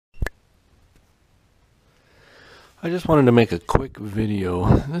I just wanted to make a quick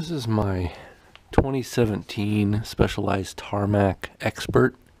video. This is my 2017 Specialized Tarmac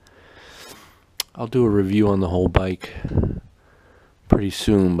Expert. I'll do a review on the whole bike pretty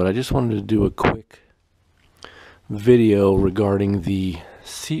soon, but I just wanted to do a quick video regarding the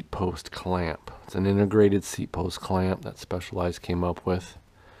seat post clamp. It's an integrated seat post clamp that Specialized came up with.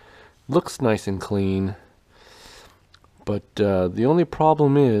 Looks nice and clean, but the only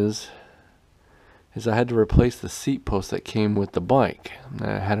problem is I had to replace the seat post that came with the bike.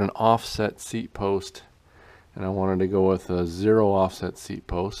 I had an offset seat post and I wanted to go with a 0 offset seat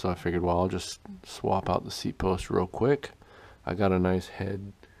post, so I figured, well, I'll just swap out the seat post real quick. I got a nice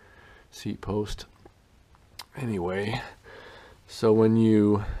head seat post anyway. So when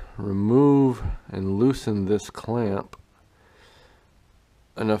you remove and loosen this clamp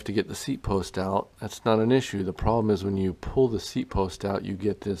enough to get the seat post out, that's not an issue. The problem is when you pull the seat post out, you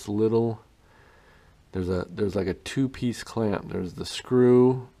get this little, there's like a two-piece clamp. There's the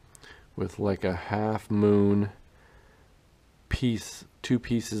screw with like a half moon piece, two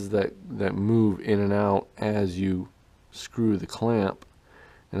pieces that move in and out as you screw the clamp,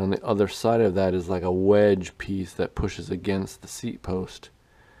 and on the other side of that is like a wedge piece that pushes against the seat post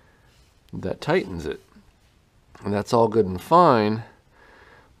that tightens it. And that's all good and fine,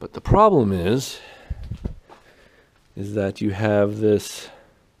 but the problem is that you have this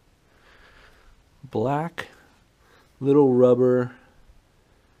black little rubber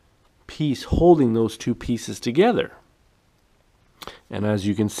piece holding those two pieces together. And as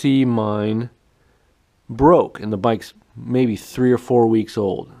you can see, mine broke, and the bike's maybe 3 or 4 weeks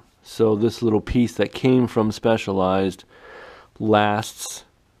old. So this little piece that came from Specialized lasts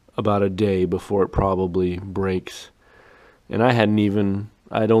about a day before it probably breaks. And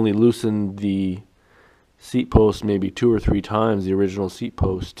I'd only loosened the seat post maybe 2 or 3 times, the original seat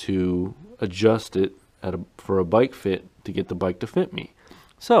post, to adjust it for a bike fit to get the bike to fit me.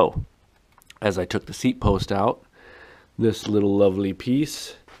 So as I took the seat post out, this little lovely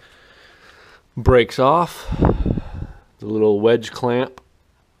piece breaks off. The little wedge clamp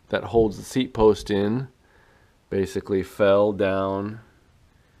that holds the seat post in basically fell down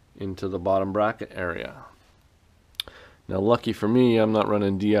into the bottom bracket area. Now, lucky for me, I'm not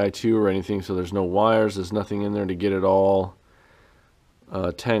running Di2 or anything, so there's no wires, there's nothing in there to get it all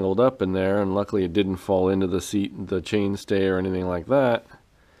tangled up in there, and luckily it didn't fall into the seat, the chainstay or anything like that.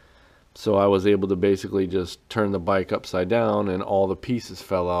 So I was able to basically just turn the bike upside down, and all the pieces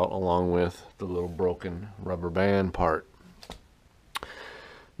fell out along with the little broken rubber band part.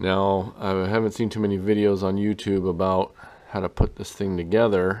 Now, I haven't seen too many videos on YouTube about how to put this thing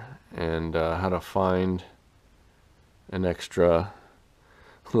together and how to find an extra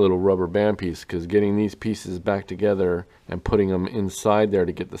little rubber band piece, because getting these pieces back together and putting them inside there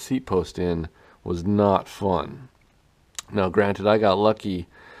to get the seat post in was not fun. Now, granted, I got lucky.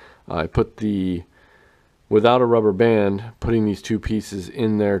 I put without a rubber band, putting these two pieces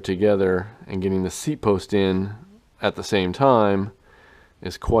in there together and getting the seat post in at the same time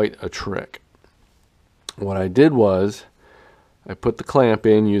is quite a trick. What I did was I put the clamp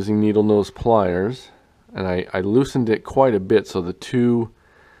in using needle nose pliers, and I loosened it quite a bit, so the two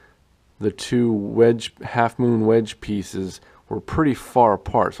wedge, half moon wedge pieces were pretty far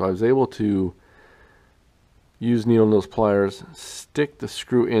apart. So I was able to use needle nose pliers, stick the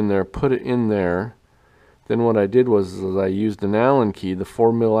screw in there, put it in there. Then what I did was I used an Allen key, the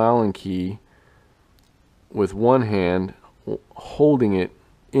 4mm Allen key, with one hand holding it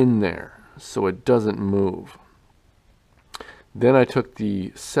in there so it doesn't move. Then I took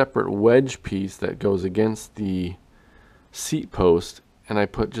the separate wedge piece that goes against the seat post, and I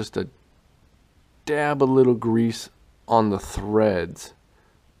put just a dab of little grease on the threads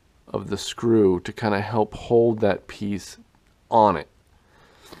of the screw to kind of help hold that piece on it.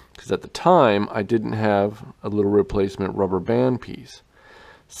 Because at the time, I didn't have a little replacement rubber band piece.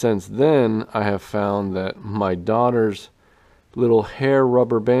 Since then, I have found that my daughter's little hair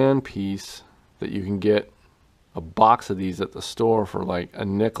rubber band piece that you can get a box of these at the store for like a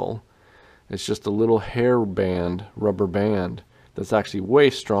nickel. It's just a little hair band, rubber band, that's actually way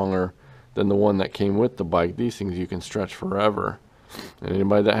stronger than the one that came with the bike. These things you can stretch forever. And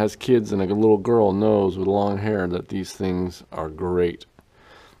anybody that has kids and a little girl knows with long hair that these things are great.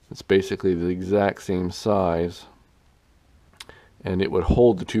 It's basically the exact same size, and it would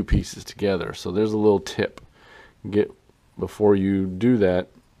hold the two pieces together. So there's a little tip. Before you do that,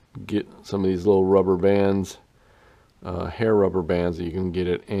 get some of these little rubber bands, hair rubber bands that you can get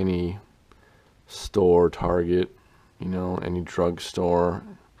at any store, Target, you know, any drugstore,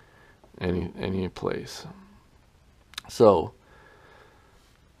 any place. So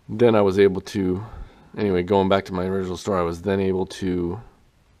then I was able to anyway, going back to my original story, I was then able to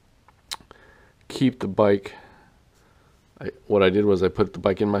keep the bike. What I did was I put the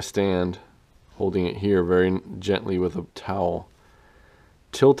bike in my stand, holding it here very gently with a towel,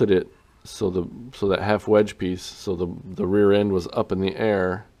 tilted it so that half wedge piece, so the rear end was up in the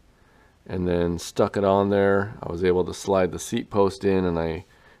air, and then stuck it on there. I was able to slide the seat post in, and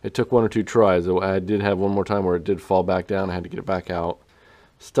it took 1 or 2 tries. I did have one more time where it did fall back down. I had to get it back out,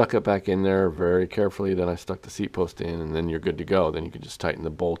 stuck it back in there very carefully. Then I stuck the seat post in, and then you're good to go. Then you can just tighten the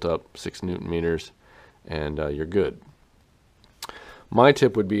bolt up 6 Newton meters, and you're good. My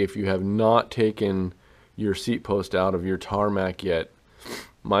tip would be, if you have not taken your seat post out of your Tarmac yet,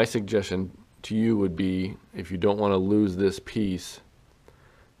 my suggestion to you would be, if you don't want to lose this piece,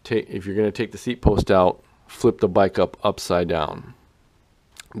 if you're going to take the seat post out, flip the bike upside down.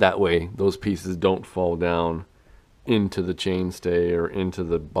 That way those pieces don't fall down into the chainstay or into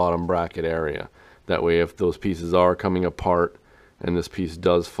the bottom bracket area. That way, if those pieces are coming apart and this piece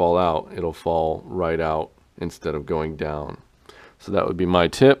does fall out, it'll fall right out instead of going down. So that would be my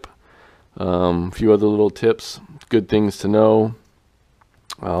tip. A few other little tips, good things to know.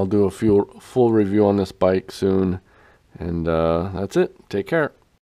 I'll do a full review on this bike soon. And that's it. Take care.